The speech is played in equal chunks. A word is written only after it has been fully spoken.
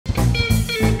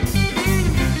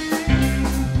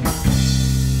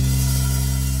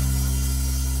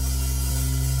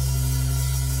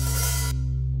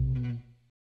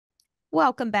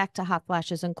Welcome back to Hot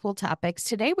Flashes and Cool Topics.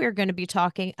 Today we're going to be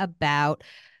talking about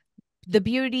the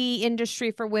beauty industry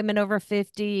for women over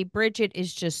 50. Bridget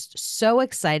is just so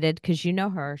excited because you know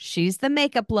her. She's the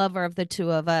makeup lover of the two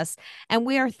of us. And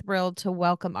we are thrilled to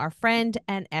welcome our friend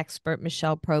and expert,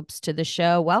 Michele Probst, to the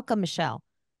show. Welcome, Michele.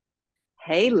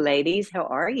 Hey, ladies, how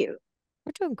are you?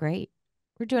 We're doing great.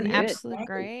 We're doing Good. absolutely Hey,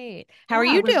 great. How are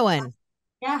yeah, you doing?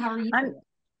 how are you I'm doing?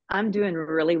 I'm doing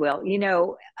really well.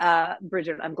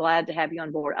 Bridget, I'm glad to have you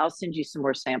on board. I'll send you some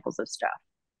more samples of stuff.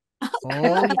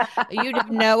 Oh, you'd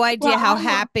have no idea Well, how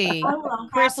happy. I will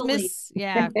happily. Christmas,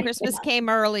 yeah, Christmas came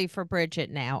early for Bridget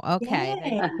now. Okay,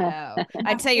 there you Yay. go.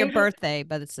 My I'd say your favorite. birthday,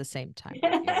 but it's the same time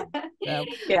of year. So,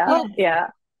 Yeah, well, Yes, yeah.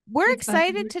 we're it's my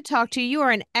excited favorite. to talk to you. You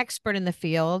are an expert in the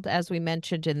field, as we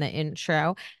mentioned in the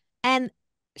intro. And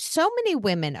so many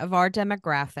women of our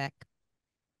demographic,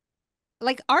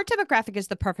 like our demographic is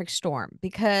the perfect storm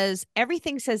because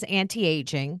everything says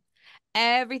anti-aging.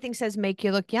 Everything says make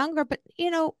you look younger, but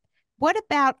what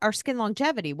about our skin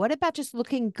longevity? What about just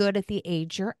looking good at the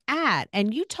age you're at?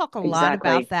 And you talk a lot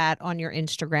about Exactly. that on your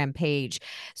Instagram page.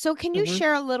 So can you Mhm.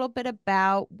 share a little bit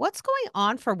about what's going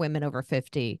on for women over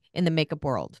 50 in the makeup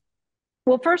world?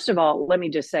 Well, first of all, let me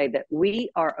just say that we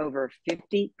are over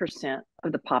 50%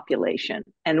 of the population,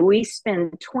 and we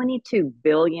spend $22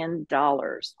 billion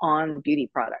on beauty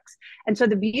products. And so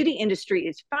the beauty industry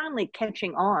is finally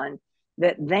catching on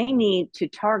that they need to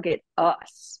target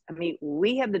us. I mean,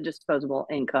 we have the disposable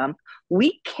income.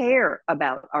 We care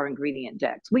about our ingredient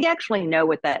decks. We actually know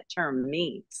what that term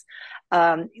means,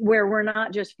 where we're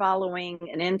not just following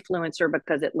an influencer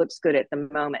because it looks good at the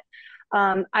moment.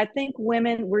 I think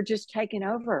women, we're just taking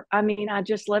over. I mean, I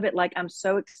just love it. Like, I'm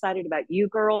so excited about you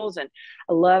girls, and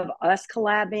I love us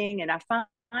collabing. And I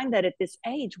find that at this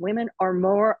age, women are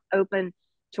more open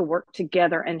to work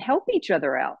together and help each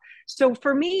other out. So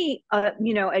for me, as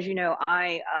you know,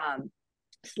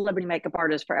 celebrity makeup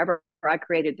artist forever. I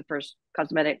created the first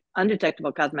cosmetic,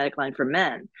 undetectable cosmetic line for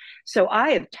men. So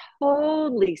I have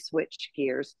totally switched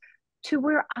gears to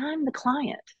where I'm the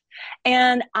client.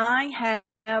 And I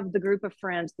have the group of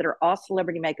friends that are all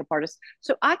celebrity makeup artists.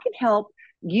 So I can help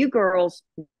you girls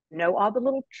know all the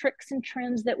little tricks and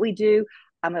trends that we do.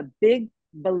 I'm a big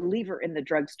believer in the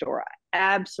drugstore. I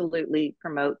absolutely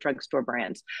promote drugstore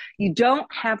brands. You don't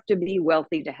have to be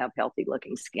wealthy to have healthy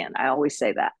looking skin. I always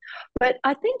say that. But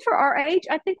I think for our age,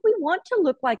 I think we want to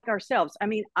look like ourselves. I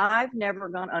mean, I've never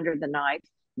gone under the knife.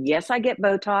 Yes, I get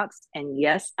Botox, and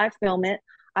yes, I film it.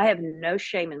 I have no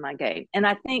shame in my game. And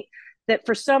I think that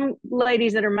for some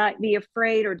ladies that are might be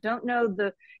afraid or don't know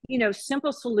the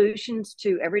simple solutions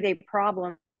to everyday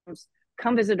problems,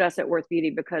 come visit us at Worth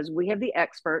Beauty because we have the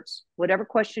experts. Whatever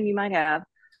question you might have,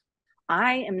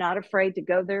 I am not afraid to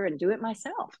go there and do it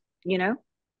myself. You know.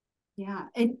 Yeah,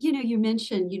 and you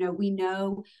mentioned, we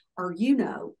know, or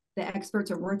the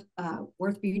experts at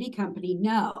Worth Beauty Company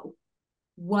know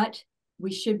what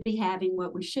we should be having,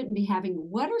 what we shouldn't be having.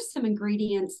 What are some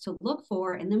ingredients to look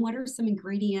for, and then what are some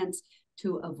ingredients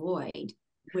to avoid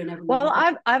whenever you Well,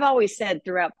 go? I've always said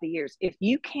throughout the years, if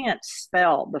you can't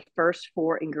spell the first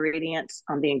four ingredients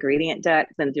on the ingredient deck,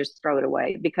 then just throw it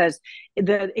away because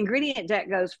the ingredient deck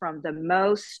goes from the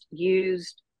most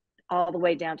used all the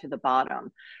way down to the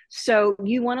bottom. So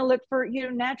you want to look for,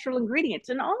 natural ingredients,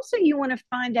 and also you want to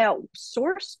find out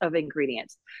source of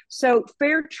ingredients. So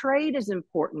fair trade is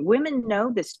important. Women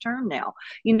know this term now.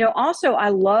 Also I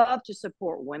love to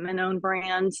support women-owned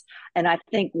brands, and I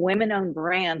think women-owned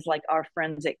brands like our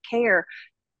friends at Care,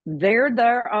 they're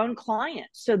their own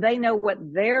clients. So they know what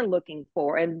they're looking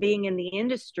for. And being in the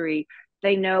industry,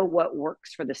 they know what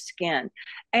works for the skin.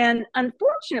 And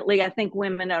unfortunately, I think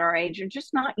women at our age are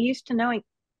just not used to knowing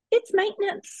it's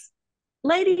maintenance.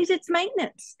 Ladies, it's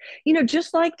maintenance.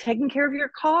 Just like taking care of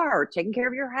your car or taking care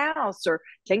of your house or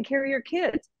taking care of your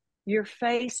kids. Your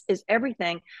face is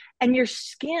everything. And your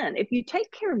skin, if you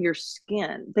take care of your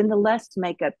skin, then the less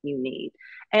makeup you need.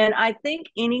 And I think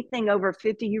anything over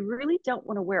 50, you really don't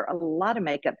want to wear a lot of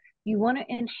makeup. You want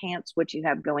to enhance what you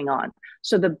have going on.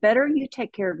 So the better you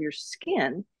take care of your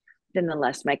skin, then the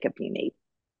less makeup you need.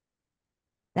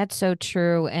 That's so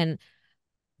true. And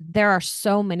there are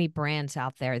so many brands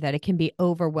out there that it can be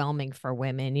overwhelming for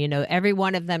women. Every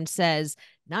one of them says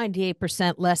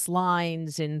 98% less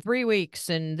lines in 3 weeks.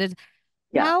 And this,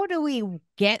 Yeah. how do we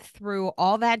get through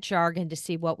all that jargon to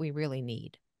see what we really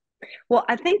need? Well,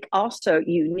 I think also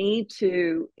you need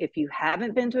to, if you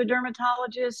haven't been to a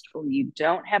dermatologist or you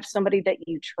don't have somebody that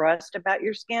you trust about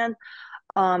your skin,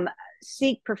 um,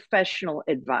 seek professional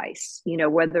advice,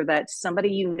 whether that's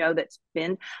somebody that's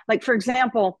been, like, for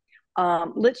example,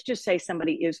 let's just say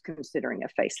somebody is considering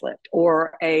a facelift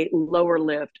or a lower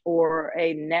lift or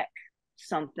a neck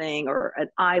something or an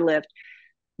eye lift,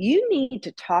 you need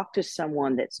to talk to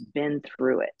someone that's been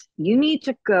through it. You need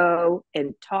to go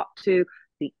and talk to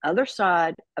the other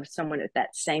side of someone at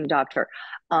that same doctor.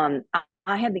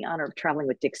 I had the honor of traveling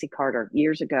with Dixie Carter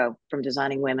years ago from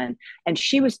Designing Women, and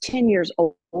she was 10 years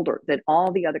older than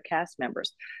all the other cast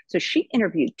members. So she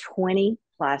interviewed 20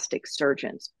 plastic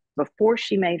surgeons before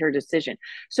she made her decision.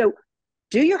 So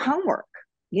do your homework,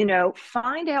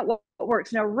 find out what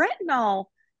works. Now, retinol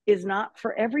is not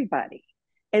for everybody.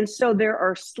 And so there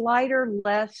are slighter,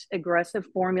 less aggressive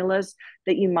formulas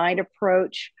that you might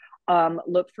approach.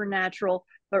 Look for natural,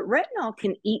 but retinol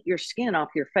can eat your skin off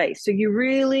your face. So you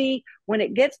really, when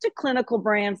it gets to clinical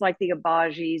brands like the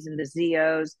Abagis and the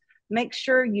Zeos, make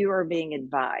sure you are being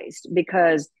advised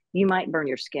because you might burn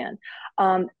your skin.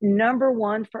 Number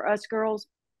one for us girls,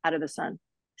 out of the sun.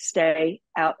 Stay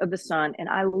out of the sun. And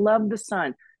I love the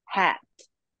sun. Hat.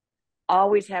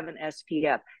 Always have an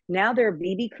SPF. Now there are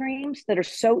BB creams that are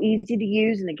so easy to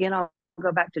use. And again, I'll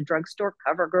go back to drugstore,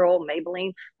 CoverGirl,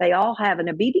 Maybelline. They all have, and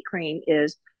a BB cream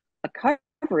is a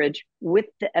coverage with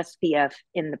the SPF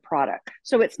in the product.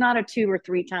 So it's not a 2 or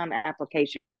 3 time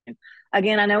application.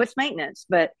 Again, I know it's maintenance,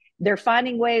 but they're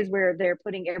finding ways where they're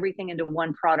putting everything into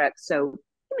one product. So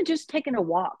even just taking a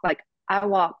walk, like I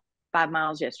walked 5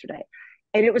 miles yesterday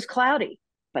and it was cloudy,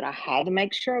 but I had to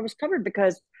make sure I was covered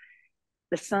because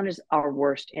the sun is our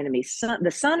worst enemy.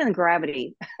 The sun and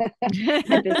gravity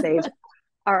at this age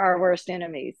are our worst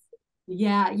enemies.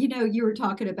 Yeah, you were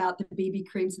talking about the BB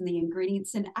creams and the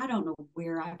ingredients, and I don't know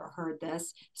where I ever heard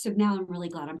this. So now I'm really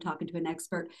glad I'm talking to an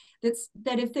expert.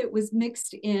 That if it was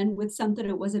mixed in with something,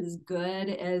 it wasn't as good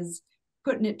as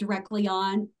putting it directly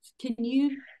on. Can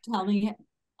you tell me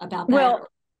about that? Well,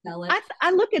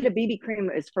 I look at a BB cream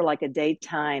as for like a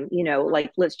daytime,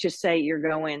 like let's just say you're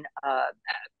going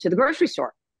to the grocery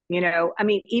store. I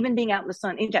mean, even being out in the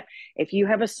sun, anytime. If you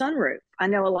have a sunroof, I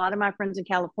know a lot of my friends in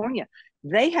California,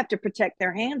 they have to protect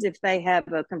their hands if they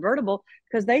have a convertible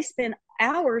because they spend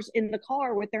hours in the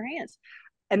car with their hands.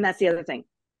 And that's the other thing.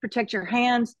 Protect your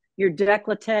hands, your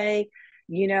décolleté.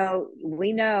 We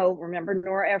know, remember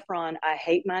Nora Ephron, I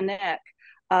hate my neck.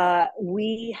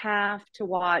 We have to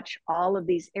watch all of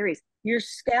these areas. Your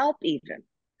scalp, even.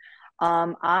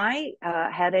 I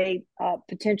had a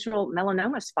potential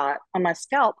melanoma spot on my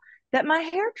scalp that my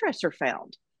hairdresser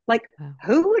found. Like, wow.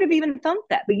 Who would have even thunk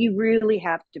that? But you really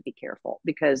have to be careful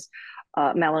because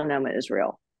melanoma is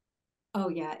real. Oh,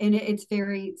 yeah. And it's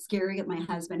very scary that my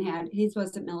husband had. His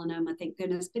wasn't melanoma, thank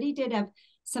goodness, but he did have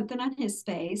something on his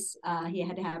face he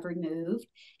had to have removed.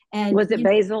 And was it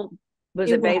basal? Was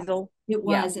it basal? It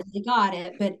was, and they got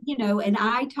it. But, and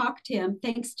I talked to him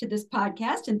thanks to this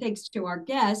podcast and thanks to our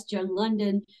guest, Joan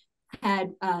London,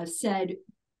 had said,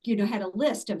 had a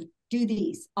list of do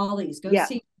these, all these, go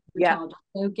see dermatologist,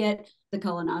 go get the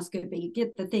colonoscopy,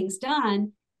 get the things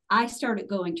done. I started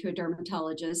going to a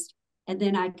dermatologist and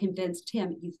then I convinced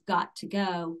him, you've got to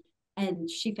go. And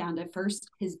she found it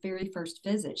his very first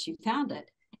visit, she found it.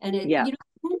 And men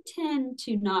tend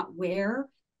to not wear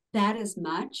that as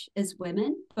much as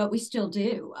women, but we still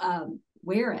do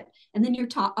wear it. And then you're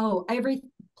taught, every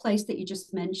place that you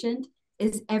just mentioned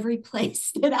is every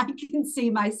place that I can see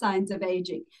my signs of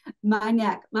aging. My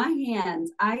neck, my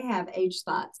hands, I have age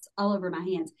spots all over my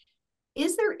hands.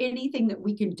 Is there anything that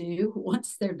we can do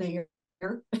once they're there?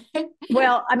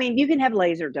 Well, I mean, you can have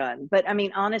laser done, but I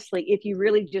mean, honestly, if you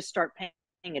really just start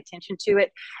paying attention to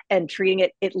it and treating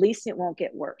it, at least it won't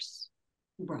get worse.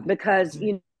 Right. Because,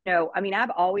 I mean,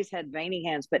 I've always had veiny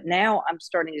hands, but now I'm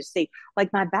starting to see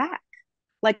like my back.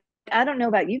 Like, I don't know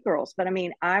about you girls, but I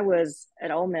mean, I was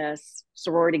an Ole Miss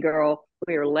sorority girl.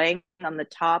 We were laying on the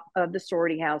top of the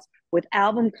sorority house with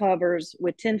album covers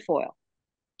with tinfoil,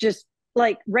 just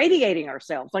like radiating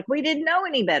ourselves. Like we didn't know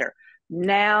any better.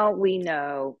 Now we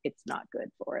know it's not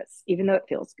good for us, even though it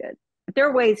feels good. But there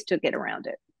are ways to get around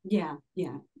it. Yeah,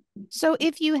 yeah. So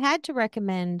if you had to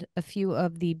recommend a few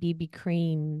of the BB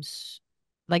creams,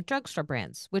 like drugstore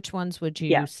brands, which ones would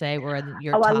you say were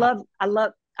your top?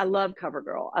 I love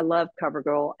CoverGirl. I love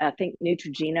CoverGirl. I think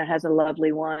Neutrogena has a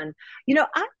lovely one.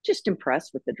 I'm just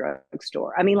impressed with the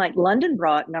drugstore. I mean, like London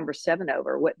brought number 7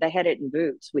 over. What they had it in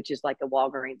Boots, which is like a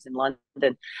Walgreens in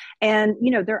London. And,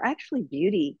 they're actually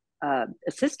beauty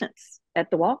assistants at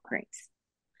the Walgreens.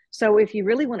 So if you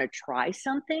really want to try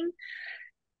something,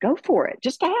 go for it.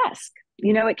 Just ask.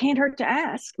 It can't hurt to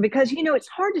ask because, it's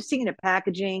hard to see in a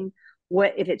packaging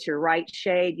what if it's your right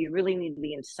shade. You really need to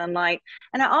be in sunlight.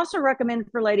 And I also recommend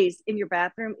for ladies in your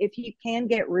bathroom, if you can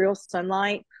get real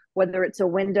sunlight, whether it's a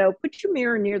window, put your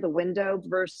mirror near the window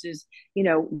versus,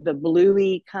 the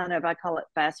bluey kind of, I call it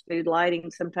fast food lighting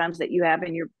sometimes that you have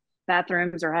in your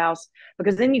bathrooms or house,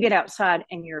 because then you get outside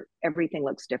and everything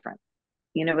looks different.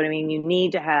 You know what I mean? You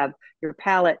need to have your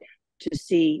palette to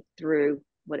see through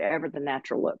whatever the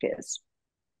natural look is.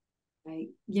 Right.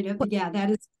 Yeah,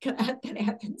 that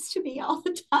happens to me all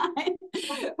the time.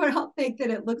 But I'll think that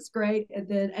it looks great.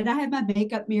 And I have my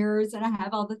makeup mirrors and I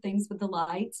have all the things with the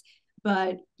lights.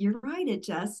 But you're right, it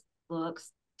just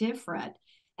looks different.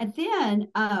 And then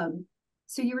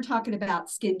so you were talking about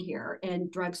skincare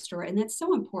and drugstore, and that's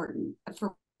so important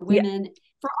for Yeah. women,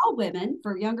 for all women,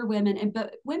 for younger women, and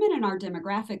but women in our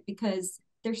demographic, because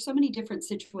there's so many different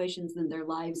situations in their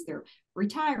lives. They're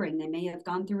retiring, they may have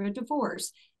gone through a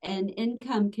divorce, and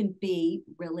income can be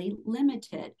really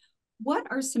limited. What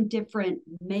are some different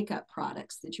makeup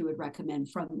products that you would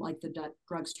recommend from like the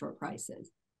drugstore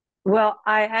prices? Well,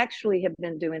 I actually have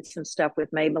been doing some stuff with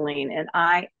Maybelline, and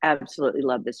I absolutely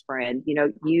love this brand.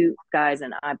 You guys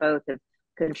and I both have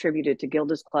contributed to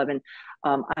Gilda's Club, and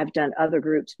I've done other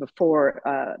groups before,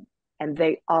 and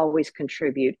they always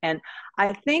contribute. And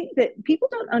I think that people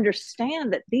don't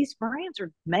understand that these brands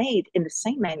are made in the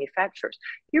same manufacturers.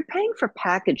 You're paying for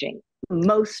packaging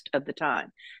most of the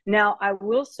time. Now, I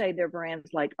will say there are brands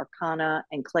like Arcana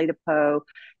and Clé de Peau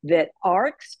that are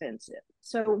expensive.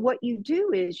 So what you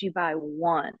do is you buy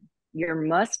one, your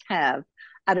must have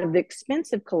out of the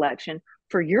expensive collection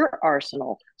for your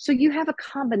arsenal. So you have a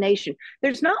combination.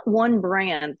 There's not one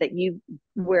brand that you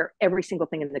wear every single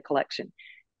thing in the collection.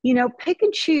 Pick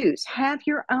and choose, have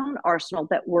your own arsenal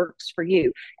that works for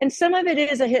you. And some of it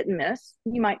is a hit and miss.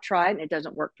 You might try it and it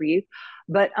doesn't work for you.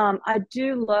 But I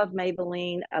do love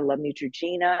Maybelline. I love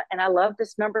Neutrogena. And I love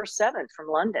this number 7 from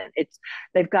London.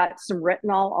 They've got some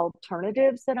retinol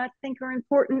alternatives that I think are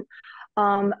important.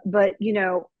 But,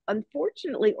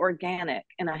 unfortunately, organic,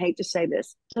 and I hate to say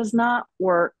this, does not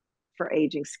work for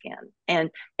aging skin.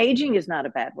 And aging is not a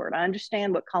bad word. I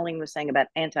understand what Colleen was saying about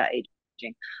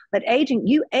anti-aging. But aging,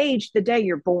 you age the day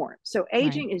you're born. So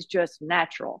aging Right. is just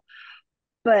natural.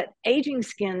 But aging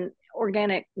skin,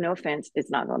 organic, no offense, it's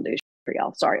not going to do for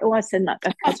y'all. Sorry. Oh, I said not.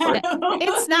 That's word.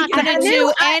 It's not going I to knew,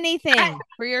 do I, anything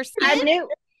for your I skin. knew.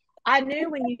 I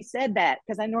knew when you said that,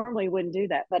 because I normally wouldn't do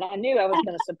that, but I knew I was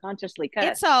going to subconsciously cuss.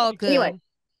 It's all Anyway,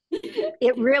 good.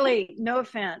 it really, no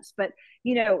offense, but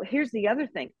here's the other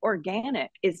thing: organic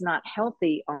is not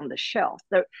healthy on the shelf.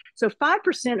 So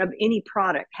 5% of any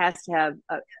product has to have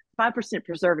 5%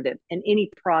 preservative in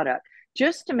any product,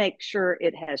 just to make sure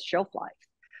it has shelf life.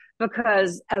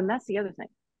 Because, and that's the other thing,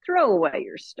 throw away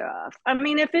your stuff. I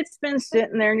mean, if it's been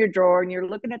sitting there in your drawer and you're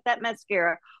looking at that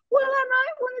mascara, well, I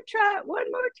might want to try it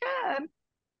one more time.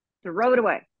 Throw it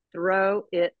away. Throw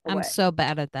it I'm away. so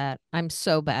bad at that. I'm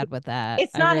so bad with that.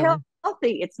 It's I not really.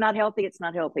 healthy. It's not healthy. It's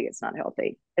not healthy. It's not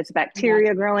healthy. It's Yeah.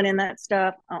 bacteria growing in that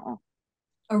stuff.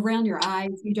 Around your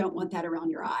eyes, you don't want that around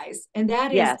your eyes, and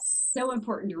that is Yes. so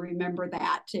important to remember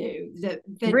that too. That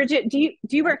Bridget, do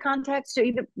you wear contacts? Do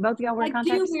either both of y'all wear I do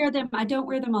contacts? wear them. I don't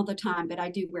wear them all the time, but I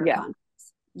do wear Yeah.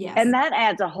 contacts. Yes. And that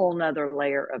adds a whole nother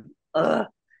layer of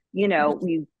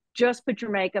you just put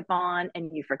your makeup on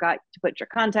and you forgot to put your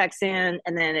contacts in,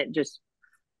 and then it just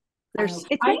I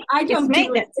it's don't do it.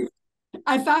 maintenance.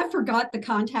 If I forgot the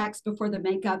contacts before the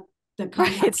makeup, the Right.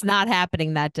 contacts. It's not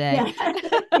happening that day. Yeah.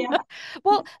 Yeah.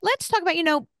 Well, let's talk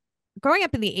about, growing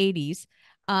up in the 80s,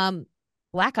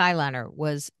 black eyeliner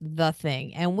was the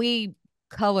thing. And we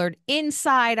colored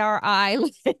inside our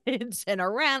eyelids and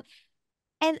around.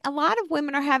 And a lot of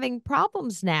women are having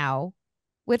problems now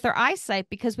with their eyesight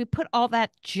because we put all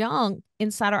that junk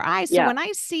inside our eyes. So Yeah. when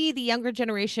I see the younger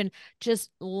generation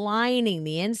just lining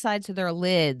the insides of their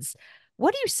lids,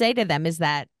 what do you say to them? Is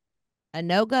that a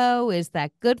no-go? Is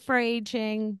that good for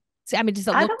aging? I mean, does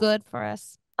it I look don't good for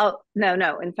us? Oh, no,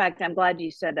 no. In fact, I'm glad you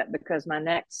said that, because my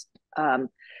next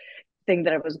thing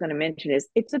that I was going to mention is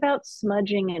it's about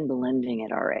smudging and blending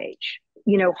at our age.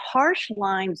 Harsh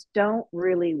lines don't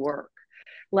really work.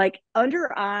 Like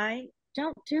under eye,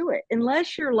 don't do it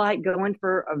unless you're like going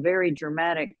for a very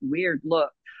dramatic, weird look.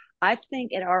 I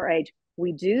think at our age,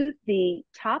 we do the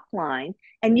top line,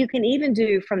 and you can even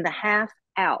do from the half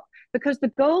out, because the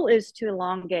goal is to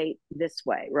elongate this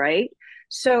way, right?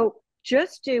 So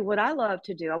just do what I love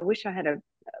to do. I wish I had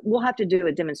we'll have to do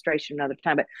a demonstration another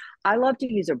time, but I love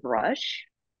to use a brush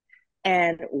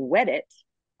and wet it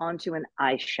onto an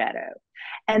eyeshadow.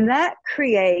 And that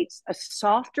creates a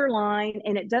softer line,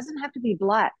 and it doesn't have to be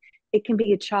black. It can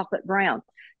be a chocolate brown.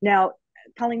 Now,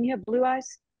 Colleen, you have blue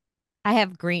eyes? I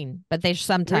have green, but they're Green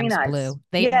sometimes blue.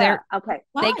 blue. Yeah. Okay. They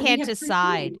Why? We can't have three green.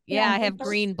 decide. Yeah, Yeah, I we're have both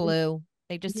green, green. blue.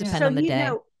 They just Yeah. depend So, on the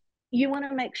day. you want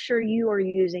to make sure you are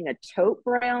using a taupe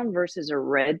brown versus a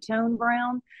red tone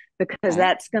brown because Okay.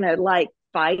 that's going to like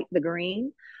fight the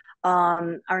green.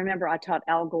 I remember I taught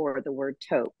Al Gore the word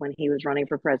taupe when he was running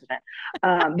for president.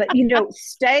 But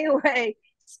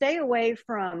stay away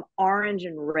from orange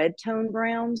and red tone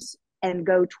browns and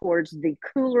go towards the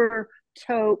cooler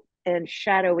taupe and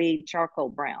shadowy charcoal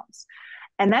browns.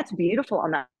 And that's beautiful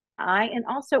on the eye and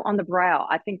also on the brow.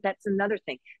 I think that's another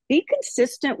thing. Be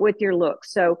consistent with your look.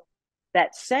 So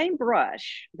that same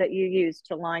brush that you use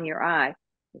to line your eye,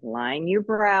 line your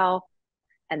brow,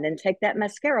 and then take that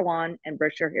mascara on and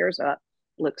brush your hairs up.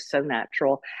 Looks so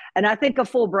natural. And I think a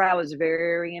full brow is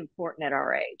very important at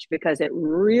our age because it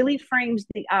really frames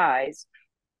the eyes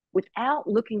without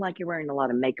looking like you're wearing a lot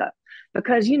of makeup.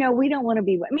 Because, we don't want to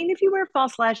be, I mean, if you wear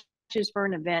false lashes for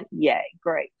an event, yay,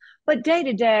 great. But day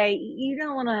to day, you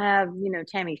don't want to have,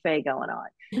 Tammy Faye going on.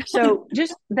 So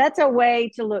just that's a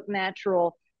way to look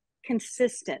natural,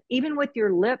 consistent, even with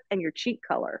your lip and your cheek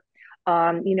color.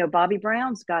 Bobbi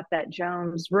Brown's got that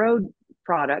Jones Road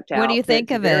product What do you out think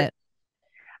that's of very it?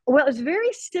 well, it's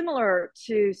very similar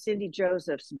to Cindy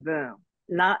Joseph's Boom.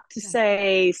 Not to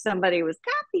say somebody was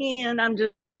copying, I'm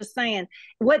just saying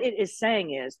what it is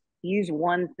saying is use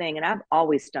one thing. And I've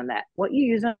always done that. What you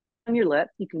use on your lip,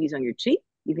 you can use on your cheek,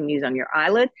 you can use on your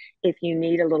eyelid. If you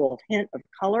need a little hint of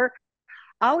color,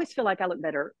 I always feel like I look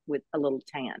better with a little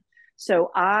tan.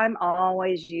 So I'm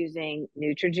always using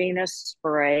Neutrogena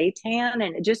spray tan,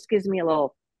 and it just gives me a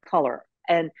little color.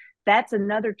 And that's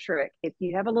another trick. If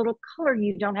you have a little color,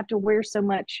 you don't have to wear so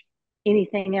much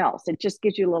anything else. It just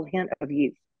gives you a little hint of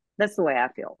youth. That's the way I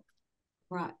feel.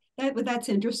 Right. That's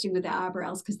interesting with the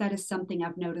eyebrows because that is something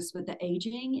I've noticed with the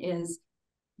aging is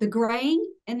the graying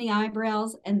in the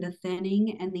eyebrows and the thinning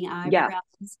in the Yeah.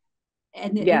 eyebrows.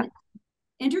 And Yeah.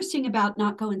 interesting about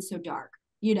not going so dark,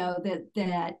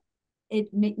 that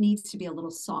it needs to be a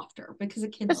little softer because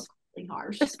it can look really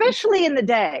harsh. Especially in the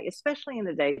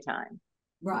daytime.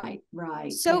 Right,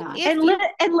 right. So Yeah. if And,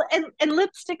 you and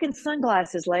lipstick and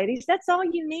sunglasses, ladies. That's all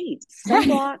you need.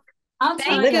 Sunblock, I'll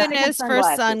tell Thank you, lipstick, and goodness for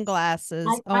sunglasses.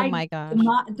 sunglasses. Oh I my gosh.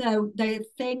 the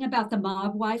thing about the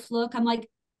mob wife look, I'm like,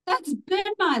 that's been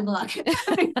my look.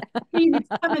 I mean, it's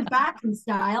coming back in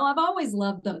style. I've always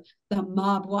loved the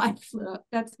mob wife look.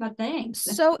 That's my thing.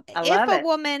 So I if love a it.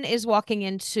 woman is walking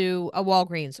into a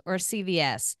Walgreens or a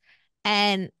CVS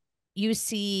and you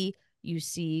see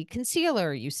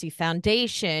concealer, you see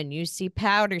foundation, you see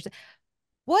powders,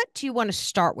 what do you want to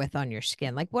start with on your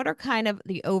skin? Like what are kind of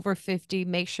the over 50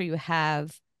 make sure you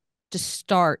have to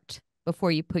start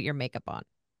before you put your makeup on?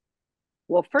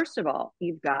 Well, first of all,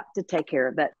 you've got to take care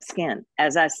of that skin.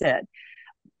 As I said,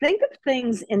 think of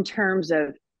things in terms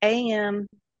of AM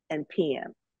and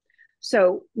PM.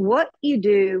 So, what you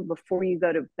do before you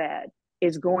go to bed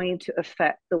is going to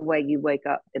affect the way you wake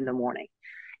up in the morning.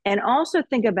 And also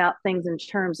think about things in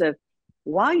terms of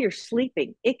while you're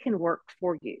sleeping, it can work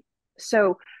for you.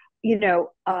 So,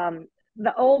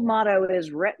 the old motto is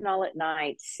retinol at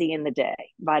night, C in the day,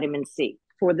 vitamin C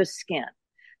for the skin,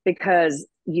 because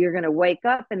you're going to wake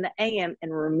up in the AM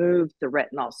and remove the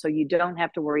retinol. So you don't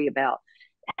have to worry about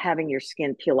having your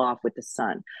skin peel off with the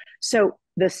sun. So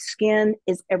the skin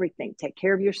is everything. Take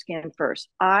care of your skin first.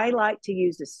 I like to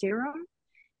use a serum,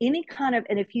 any kind of,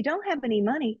 and if you don't have any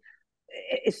money,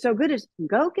 it's so good as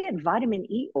go get vitamin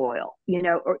E oil,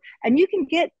 and you can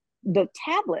get the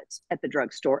tablets at the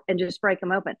drugstore and just break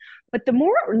them open. But the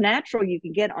more natural you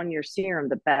can get on your serum,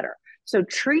 the better. So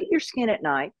treat your skin at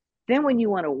night. Then when you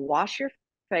want to wash your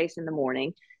face in the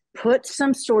morning, put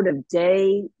some sort of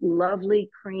day lovely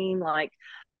cream like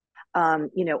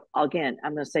again,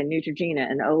 I'm going to say Neutrogena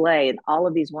and Olay and all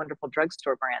of these wonderful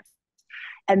drugstore brands.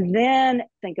 And then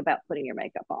think about putting your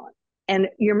makeup on. And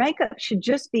your makeup should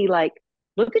just be like,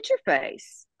 look at your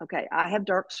face. Okay, I have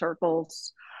dark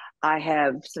circles. I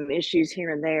have some issues here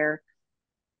and there.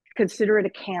 Consider it a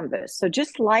canvas. So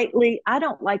just lightly, I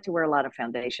don't like to wear a lot of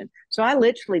foundation. So I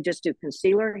literally just do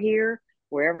concealer here,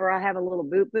 wherever I have a little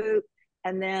boot boot.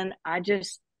 And then I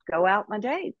just go out my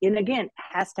day. And again,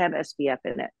 has to have SPF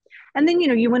in it. And then,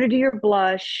 you want to do your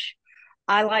blush.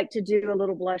 I like to do a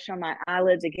little blush on my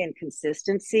eyelids. Again,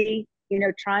 consistency,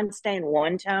 try and stay in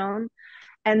one tone.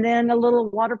 And then a little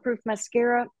waterproof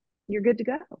mascara. You're good to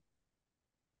go.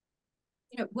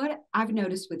 What I've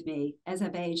noticed with me as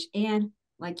I've aged, and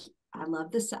like I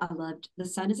loved the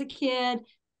sun as a kid.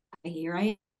 Here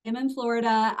I am in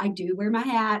Florida. I do wear my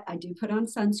hat. I do put on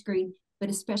sunscreen, but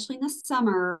especially in the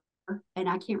summer, and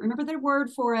I can't remember the word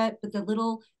for it, but the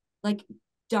little like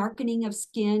darkening of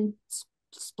skin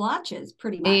splotches,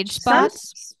 pretty Age much. Sun,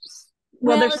 spots?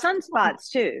 well, Well, there's sunspots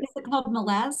too. is it called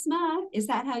melasma? Is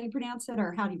that how you pronounce it,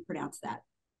 or how do you pronounce that?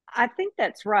 I think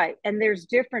that's right. And there's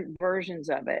different versions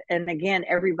of it. And again,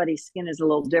 everybody's skin is a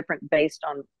little different based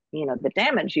on, the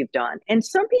damage you've done. And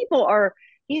some people are,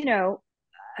 you know,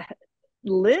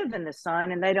 live in the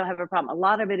sun and they don't have a problem. A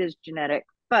lot of it is genetic,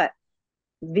 but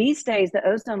these days the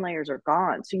ozone layers are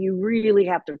gone. So you really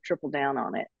have to triple down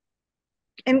on it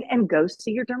and go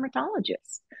see your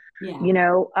dermatologist. Yeah.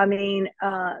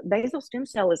 Basal stem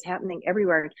cell is happening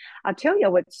everywhere. I'll tell you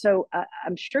what, so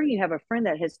I'm sure you have a friend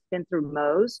that has been through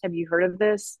Mohs. Have you heard of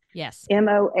this? Yes.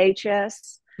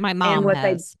 Mohs. My And mom what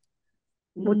they, has.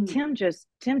 well, Tim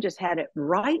just had it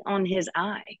right on his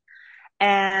eye.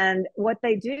 And what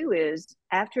they do is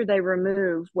after they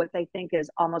remove what they think is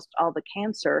almost all the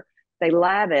cancer, they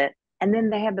lab it and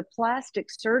then they have the plastic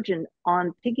surgeon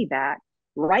on piggyback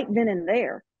right then and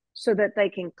there so that they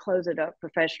can close it up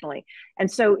professionally. And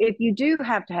so if you do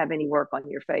have to have any work on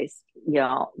your face,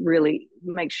 y'all really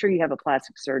make sure you have a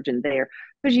plastic surgeon there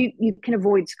because you can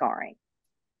avoid scarring.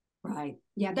 Right.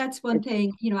 Yeah, that's one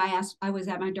thing. I was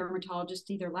at my dermatologist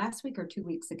either last week or 2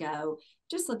 weeks ago,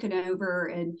 just looking over,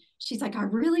 and she's like, I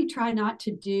really try not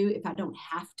to do, if I don't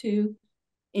have to,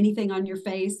 anything on your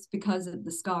face because of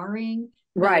the scarring.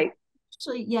 But Right.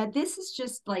 actually, yeah, this is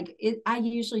just like it.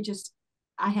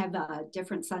 I have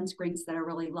different sunscreens that I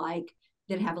really like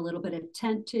that have a little bit of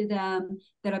tint to them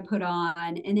that I put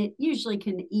on, and it usually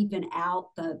can even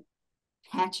out the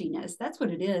patchiness. That's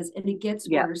what it is. And it gets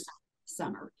Yeah. worse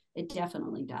summer. It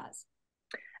definitely does.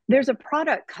 There's a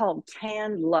product called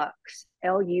Tan Lux,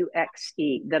 Luxe,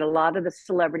 that a lot of the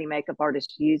celebrity makeup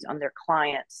artists use on their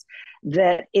clients.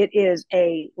 That it is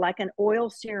like an oil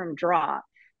serum drop,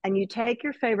 and you take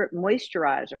your favorite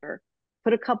moisturizer,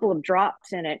 put a couple of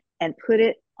drops in it, and put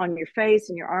it on your face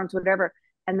and your arms, whatever.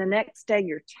 And the next day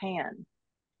you're tan,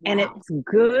 and Wow. it's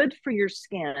good for your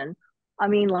skin. I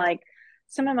mean, like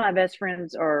some of my best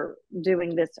friends are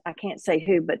doing this. I can't say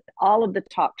who, but all of the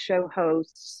talk show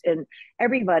hosts and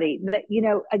everybody that,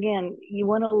 again, you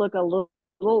want to look a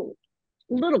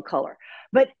little color,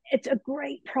 but it's a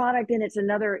great product. And it's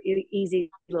another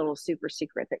easy little super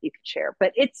secret that you can share,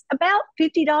 but it's about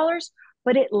 $50,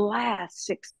 but it lasts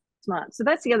 6 months. So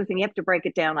that's the other thing. You have to break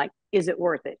it down. Like, is it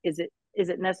worth it? Is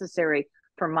it necessary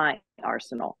for my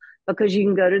arsenal? Because you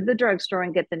can go to the drugstore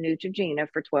and get the Neutrogena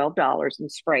for $12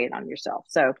 and spray it on yourself.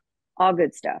 So all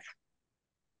good stuff.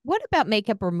 What about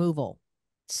makeup removal?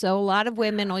 So a lot of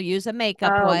women will use a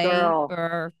makeup Oh, wipe, girl.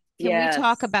 or can we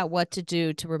talk Yes. about what to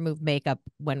do to remove makeup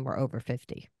when we're over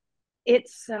 50?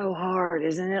 It's so hard,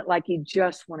 isn't it? Like you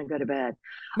just want to go to bed.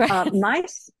 Right.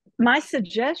 My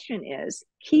suggestion is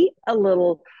keep a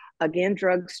little, again,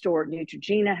 drugstore.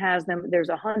 Neutrogena has them. There's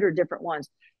 100 different ones.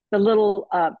 The little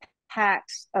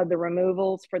packs of the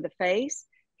removals for the face,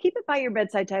 keep it by your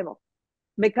bedside table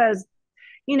because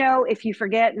if you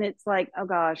forget and it's like, oh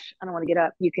gosh, I don't want to get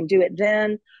up, you can do it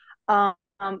then. But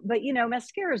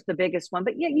mascara is the biggest one.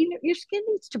 But yeah, your skin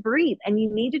needs to breathe, and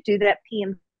you need to do that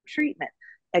PM treatment.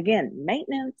 Again,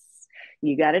 maintenance.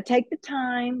 You got to take the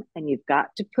time, and you've got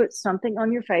to put something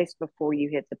on your face before you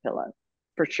hit the pillow,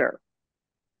 for sure.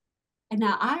 And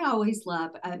now I always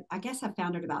love, I guess I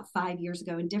found it about 5 years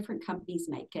ago, and different companies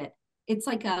make it. It's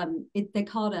like they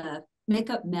call it a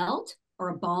makeup melt or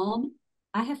a balm.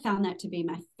 I have found that to be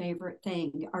my favorite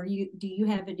thing. Do you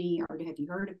have any, or have you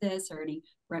heard of this, or any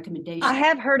I recommendations?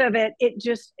 have heard of it.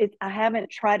 I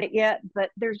haven't tried it yet, but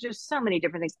there's just so many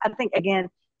different things. I think again,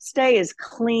 stay as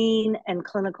clean and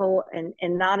clinical and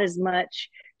not as much,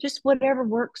 just whatever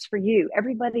works for you.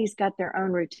 Everybody's got their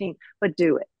own routine, but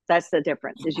do it. That's the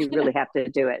difference is you really have to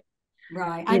do it.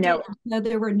 Right. I You did know, know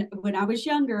there were, when I was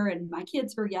younger and my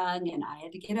kids were young and I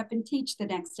had to get up and teach the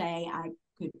next day, I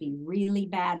could be really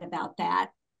bad about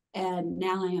that. And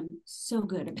now I am so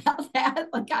good about that.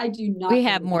 Like I do We not go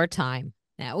have to bed. more time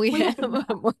now. We We have have more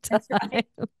time. more That's right.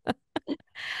 time.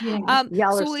 Yeah.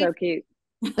 y'all are So so cute.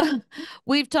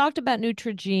 we've talked about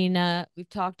Neutrogena, we've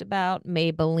talked about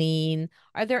Maybelline.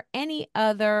 Are there any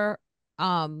other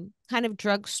kind of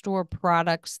drugstore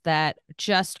products that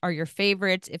just are your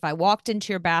favorites? If I walked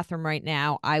into your bathroom right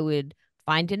now, I would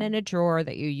find it in a drawer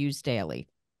that you use daily.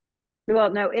 Well,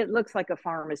 no, it looks like a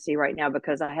pharmacy right now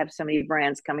because I have so many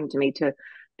brands coming to me to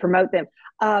promote them.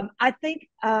 I think,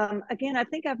 again, I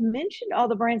think I've mentioned all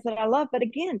the brands that I love, but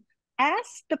again,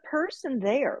 ask the person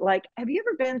there. Like, have you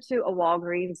ever been to a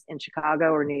Walgreens in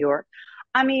Chicago or New York?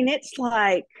 I mean, it's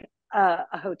like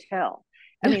a hotel.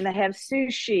 I mean, they have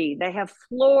sushi, they have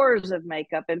floors of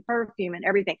makeup and perfume and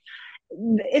everything.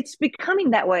 it's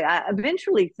becoming that way. I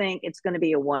eventually think it's going to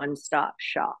be a one-stop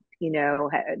shop. You know,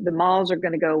 the malls are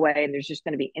going to go away, and there's just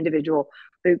going to be individual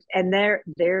booths, and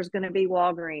there's going to be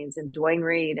Walgreens and Dwayne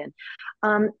Reed and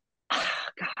um,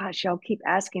 gosh, y'all keep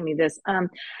asking me this.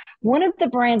 One of the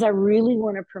brands I really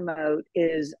want to promote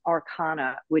is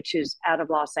Arcana, which is out of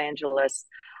Los Angeles.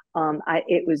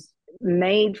 It was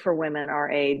made for women our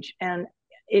age, and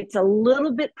it's a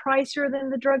little bit pricier than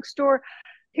the drugstore.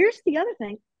 Here's the other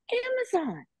thing: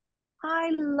 Amazon.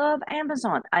 I love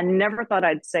Amazon. I never thought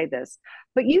I'd say this,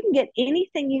 but you can get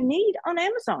anything you need on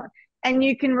Amazon, and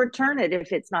you can return it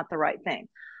if it's not the right thing.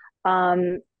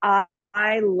 Um, I,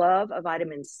 I love a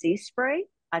vitamin C spray.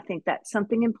 I think that's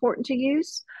something important to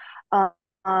use.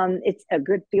 It's a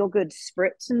good feel good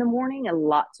spritz in the morning, and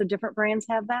lots of different brands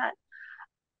have that.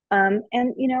 And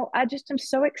you know, I just am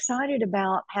so excited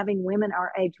about having women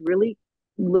our age really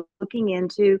looking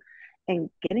into and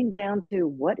getting down to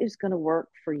what is going to work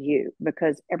for you,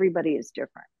 because everybody is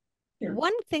different.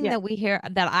 One thing Yeah. that we hear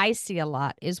that I see a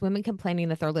lot is women complaining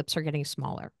that their lips are getting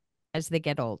smaller as they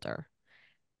get older.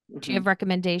 Do you Mm-hmm. have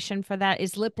recommendation for that?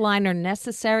 Is lip liner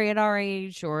necessary at our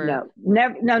age or No,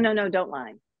 never, no, no, no, don't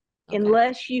line. okay.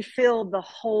 Unless you fill the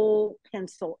whole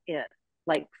pencil in,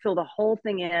 like fill the whole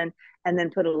thing in and then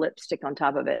put a lipstick on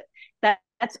top of it.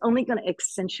 That's only going to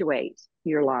accentuate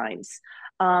your lines.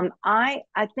 I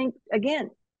think again,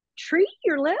 treat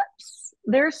your lips,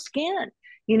 their skin.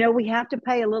 You know, we have to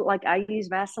pay a little, like I use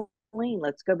Vaseline.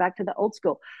 Let's go back to the old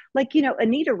school. Like, you know,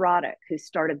 Anita Roddick, who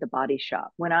started the Body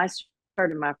Shop. When I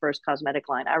started my first cosmetic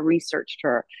line, I researched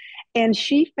her, and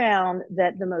she found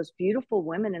that the most beautiful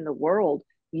women in the world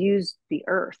used the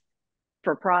earth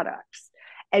for products.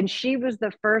 And she was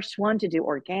the first one to do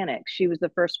organic. She was the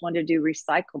first one to do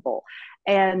recyclable.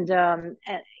 And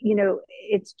you know,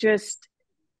 it's just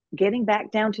getting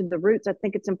back down to the roots. I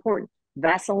think it's important.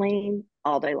 Vaseline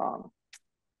all day long.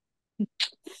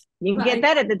 You can get Right.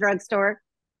 that at the drugstore.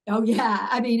 Oh yeah.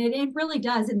 I mean, it really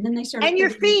does. And then they started And your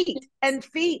putting, feet, and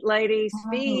feet, ladies,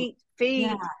 oh yeah.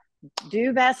 feet.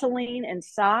 Do Vaseline and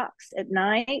socks at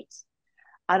night.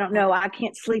 I don't know. I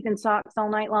can't sleep in socks all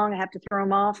night long. I have to throw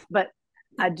them off, but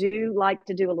I do like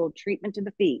to do a little treatment to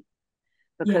the feet,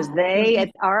 because Yeah. they,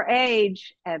 at our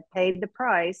age, have paid the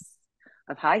price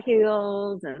of high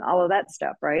heels and all of that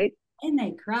stuff, right? And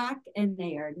they crack and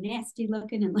they are nasty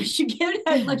looking unless you get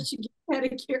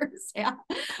pedicures. Yeah.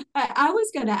 I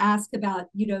was going to ask about,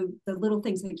 the little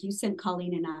things like you sent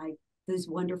Colleen and I this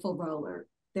wonderful roller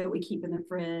that we keep in the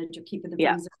fridge or keep in the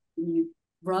Yeah. freezer. And you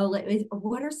roll it.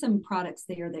 What are some products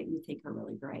there that you think are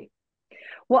really great?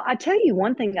 Well, I tell you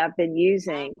one thing I've been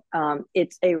using.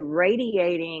 It's a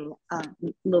radiating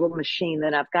little machine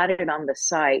that I've got it on the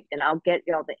site, and I'll get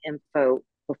y'all the info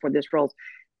before this rolls.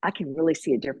 I can really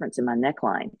see a difference in my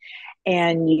neckline.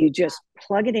 And you just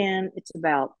plug it in. It's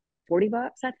about $40,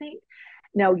 I think.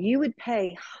 Now, you would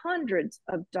pay hundreds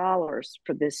of dollars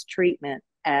for this treatment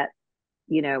at,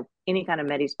 any kind of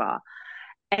med spa.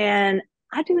 And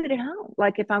I do it at home.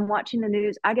 Like if I'm watching the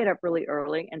news, I get up really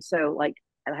early. And so like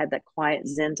I have that quiet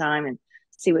Zen time and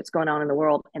see what's going on in the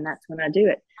world. And that's when I do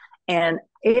it. And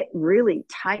it really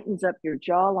tightens up your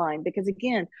jawline, because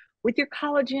again, with your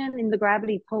collagen and the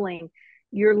gravity pulling,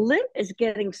 your lip is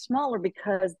getting smaller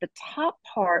because the top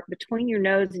part between your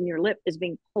nose and your lip is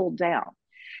being pulled down.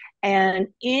 And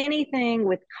anything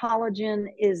with collagen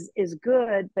is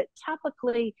good, but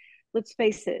topically, let's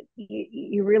face it,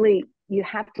 you really you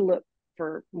have to look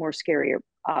for more scarier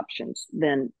options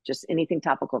than just anything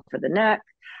topical for the neck.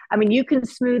 I mean, you can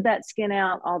smooth that skin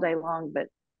out all day long, but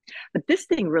this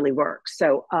thing really works.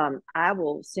 So I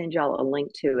will send y'all a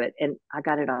link to it, and I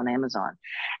got it on Amazon.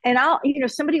 And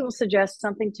somebody will suggest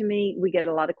something to me. We get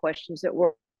a lot of questions at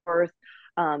work,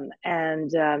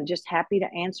 and just happy to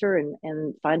answer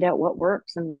and find out what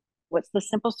works and what's the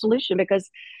simple solution. Because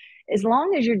as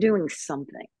long as you're doing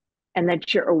something and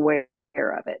that you're aware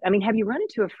of it. I mean, have you run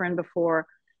into a friend before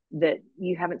that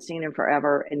you haven't seen in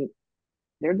forever, and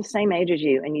they're the same age as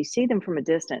you, and you see them from a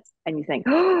distance and you think,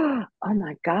 oh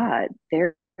my God,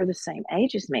 they're the same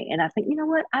age as me. And I think, you know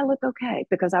what? I look okay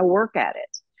because I work at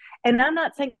it. And I'm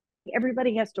not saying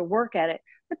everybody has to work at it,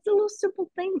 but the little simple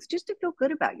things just to feel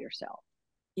good about yourself.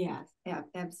 Yes, yeah,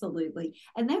 absolutely.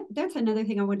 And that's another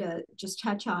thing I want to just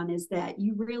touch on is that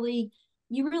you really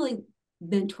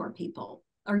mentor people,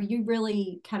 or you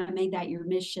really kind of made that your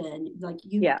mission, like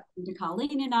you Yeah. to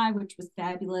Colleen and I, which was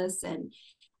fabulous. And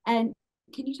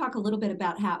can you talk a little bit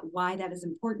about why that is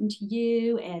important to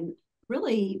you, and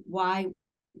really why,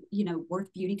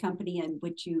 Worth Beauty Company and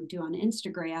what you do on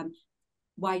Instagram,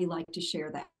 why you like to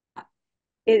share that?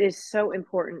 It is so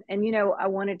important. And, I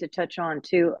wanted to touch on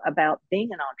too about being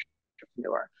an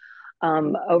entrepreneur.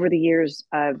 Over the years,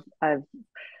 I've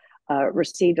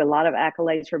received a lot of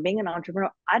accolades for being an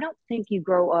entrepreneur. I don't think you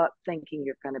grow up thinking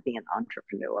you're going to be an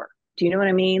entrepreneur. Do you know what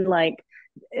I mean? Like,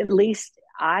 at least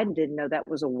I didn't know that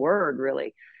was a word,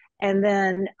 really. And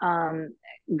then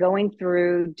going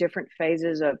through different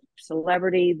phases of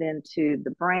celebrity, then to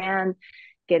the brand,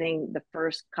 getting the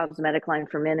first cosmetic line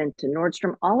for men into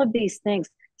Nordstrom, all of these things,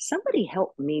 somebody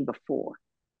helped me before.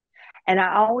 And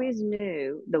I always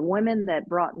knew the women that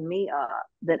brought me up,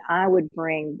 that I would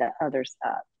bring the others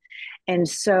up. And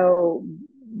so,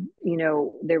 you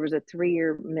know, there was a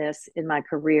 3-year miss in my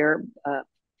career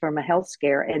from a health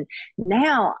scare. And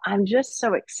now I'm just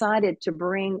so excited to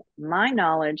bring my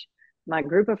knowledge, my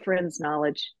group of friends'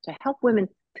 knowledge, to help women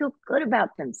feel good about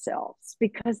themselves,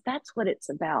 because that's what it's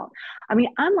about. I mean,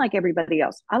 I'm like everybody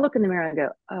else. I look in the mirror and go,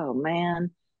 oh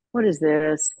man, what is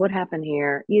this? What happened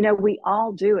here? You know, we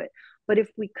all do it. But if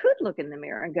we could look in the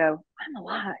mirror and go, I'm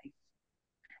alive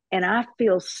and I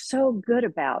feel so good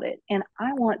about it, and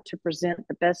I want to present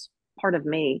the best part of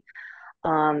me.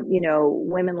 You know,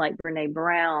 women like Brene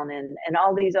Brown and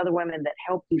all these other women that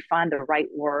help you find the right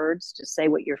words to say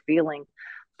what you're feeling.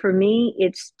 For me,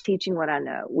 it's teaching what I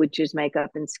know, which is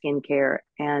makeup and skincare,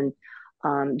 and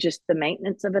just the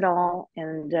maintenance of it all.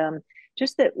 And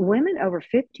just that women over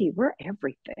 50, we're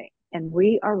everything, and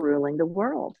we are ruling the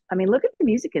world. I mean, look at the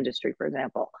music industry, for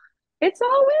example. It's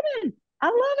all women. I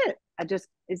love it.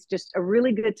 It's just a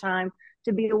really good time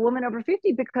to be a woman over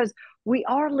 50, because we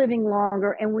are living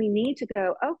longer, and we need to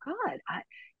go, oh God,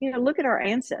 you know, look at our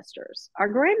ancestors. Our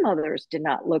grandmothers did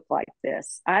not look like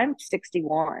this. I'm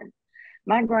 61.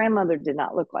 My grandmother did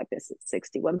not look like this at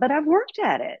 61, but I've worked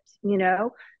at it, you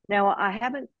know. Now I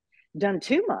haven't done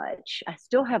too much. I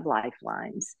still have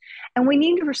lifelines, and we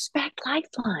need to respect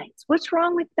lifelines. What's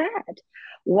wrong with that?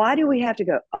 Why do we have to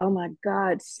go, oh my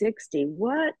God, 60?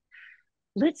 What?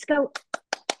 Let's go.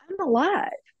 I'm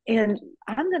alive, and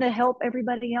I'm going to help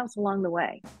everybody else along the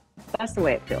way. That's the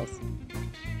way it feels.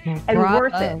 And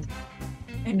worth it.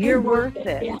 You're worth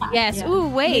it. Yeah. Yes. Yeah. Ooh,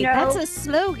 wait, you know? That's a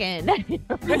slogan.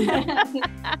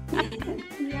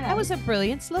 That was a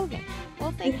brilliant slogan.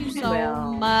 Well, thank you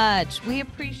so much. We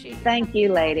appreciate it. Thank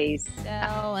you, ladies.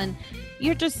 And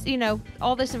you're just, you know,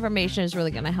 all this information is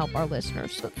really going to help our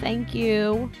listeners. So thank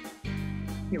you.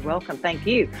 You're welcome. Thank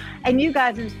you. And you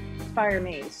guys inspire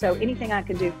me. So anything I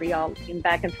can do for y'all in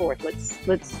back and forth,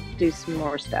 let's do some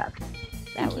more stuff.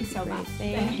 That was so much.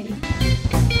 Thank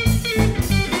you.